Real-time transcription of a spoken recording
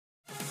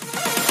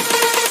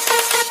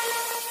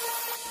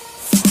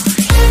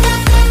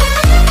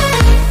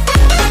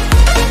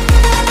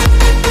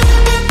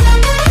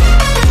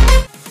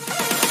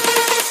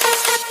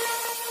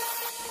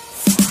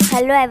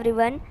Hello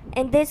everyone,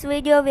 in this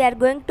video we are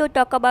going to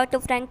talk about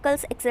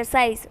Frenkel's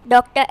exercise.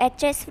 Dr.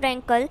 H.S.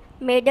 Frenkel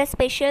made a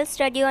special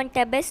study on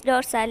tabes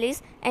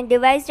dorsalis and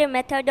devised a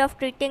method of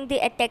treating the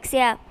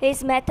ataxia.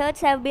 His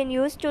methods have been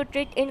used to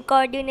treat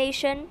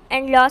incoordination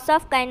and loss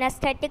of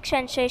kinesthetic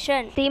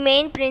sensation. The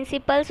main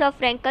principles of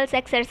Frenkel's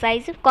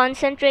exercise: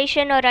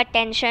 concentration or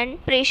attention,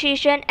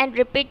 precision and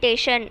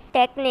repetition.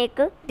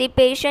 Technique: the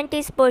patient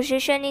is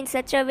positioned in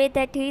such a way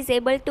that he is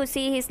able to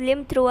see his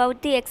limb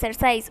throughout the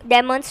exercise.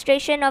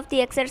 Demonstration of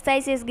the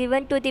exercise is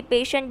given to the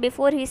patient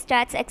before he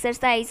starts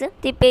exercise.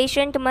 The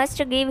patient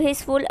must give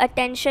his full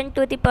attention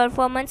to the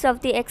performance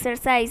of the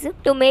exercise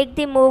to make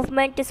the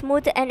movement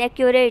smooth and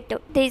accurate.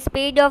 The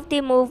speed of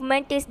the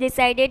movement is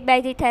decided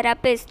by the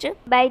therapist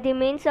by the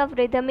means of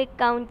rhythmic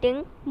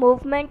counting,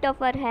 movement of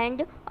her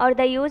hand, or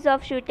the use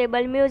of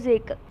suitable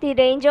music. The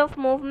range of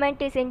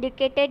movement is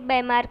indicated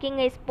by marking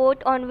a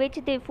spot on which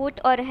the foot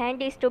or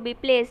hand is to be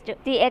placed.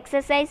 The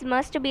exercise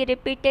must be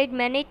repeated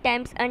many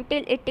times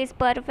until it is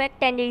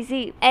perfect and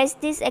easy. As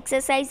these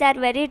exercises are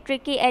very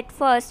tricky at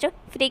first,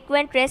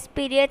 frequent rest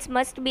periods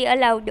must be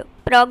allowed.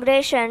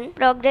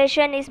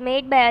 Progression is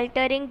made by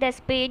altering the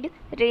speed,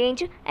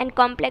 range, and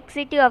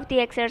complexity of the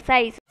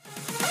exercise.